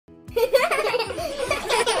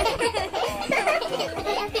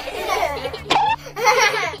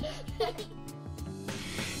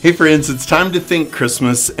Hey friends, it's time to think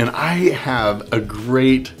Christmas, and I have a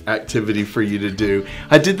great activity for you to do.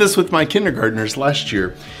 I did this with my kindergartners last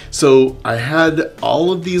year. So I had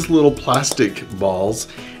all of these little plastic balls,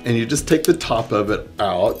 and you just take the top of it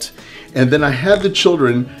out. And then I had the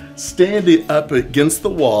children standing up against the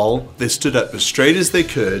wall. They stood up as straight as they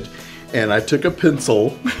could, and I took a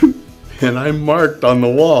pencil and I marked on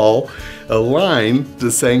the wall a line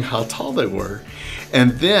just saying how tall they were.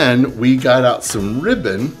 And then we got out some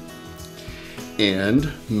ribbon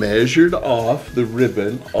and measured off the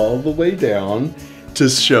ribbon all the way down to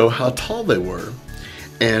show how tall they were.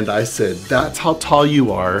 And I said, that's how tall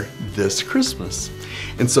you are this Christmas.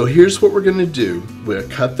 And so here's what we're gonna do. We'll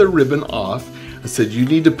cut the ribbon off. I said, you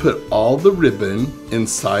need to put all the ribbon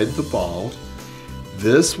inside the ball.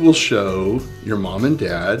 This will show your mom and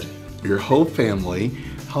dad, your whole family,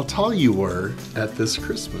 how tall you were at this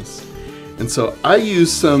Christmas. And so I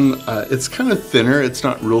use some, it's kind of thinner, it's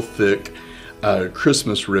not real thick,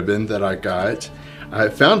 Christmas ribbon that I got. I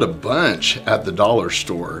found a bunch at the dollar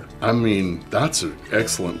store. I mean, that's an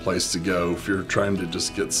excellent place to go if you're trying to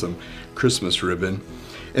just get some Christmas ribbon.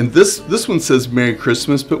 And this one says Merry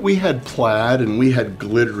Christmas, but we had plaid and we had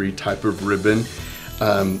glittery type of ribbon.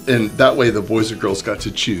 And that way the boys and girls got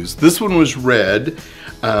to choose. This one was red,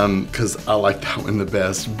 because I like that one the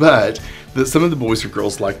best, but some of the boys and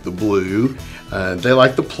girls like the blue. They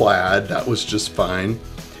like the plaid, that was just fine.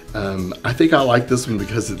 I think I like this one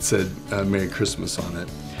because it said Merry Christmas on it.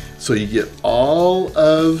 So you get all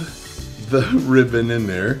of the ribbon in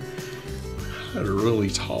there. I had a really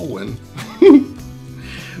tall one.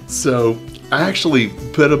 So I actually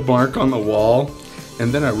put a mark on the wall,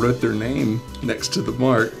 and then I wrote their name next to the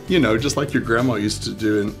mark, you know, just like your grandma used to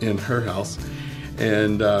do in her house.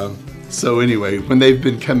 And so anyway, when they've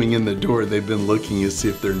been coming in the door, they've been looking to see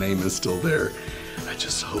if their name is still there. I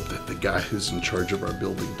just hope that the guy who's in charge of our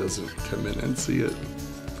building doesn't come in and see it.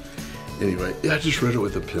 Anyway, I just wrote it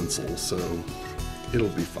with a pencil, so it'll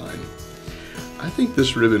be fine. I think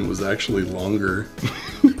this ribbon was actually longer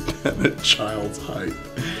than a child's height.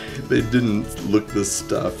 They didn't look this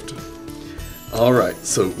stuffed. All right,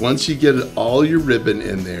 so once you get all your ribbon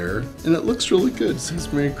in there, and it looks really good, it says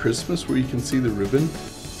Merry Christmas where you can see the ribbon,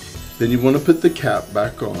 then you want to put the cap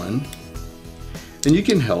back on, and you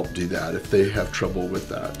can help do that if they have trouble with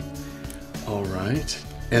that. All right,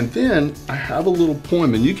 and then I have a little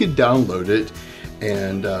poem, and you can download it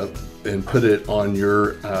and put it on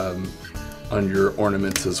your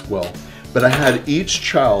ornaments as well. But I had each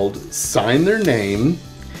child sign their name,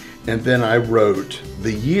 and then I wrote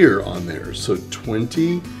the year on there, so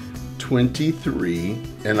 2023,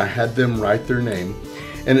 and I had them write their name.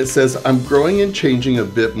 And it says, I'm growing and changing a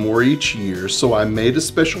bit more each year, so I made a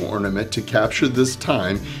special ornament to capture this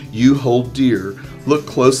time you hold dear. Look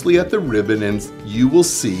closely at the ribbon and you will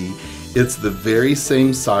see it's the very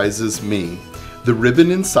same size as me. The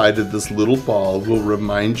ribbon inside of this little ball will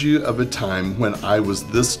remind you of a time when I was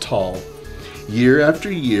this tall. Year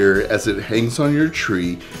after year, as it hangs on your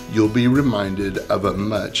tree, you'll be reminded of a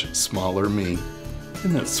much smaller me.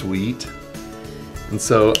 Isn't that sweet? And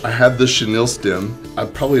so I have the chenille stem. I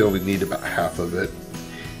probably only need about half of it.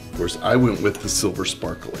 Of course, I went with the silver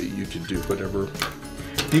sparkly. You can do whatever.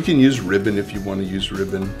 You can use ribbon if you want to use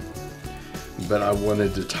ribbon, but I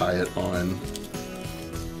wanted to tie it on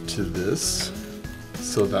to this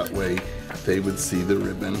so that way they would see the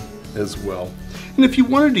ribbon as well. And if you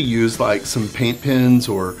wanted to use like some paint pens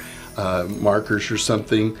or markers or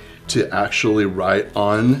something to actually write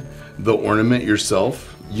on the ornament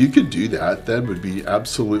yourself, you could do that. That would be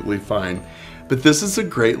absolutely fine. But this is a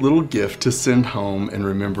great little gift to send home and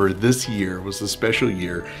remember this year was a special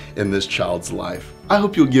year in this child's life. I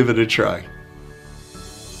hope you'll give it a try.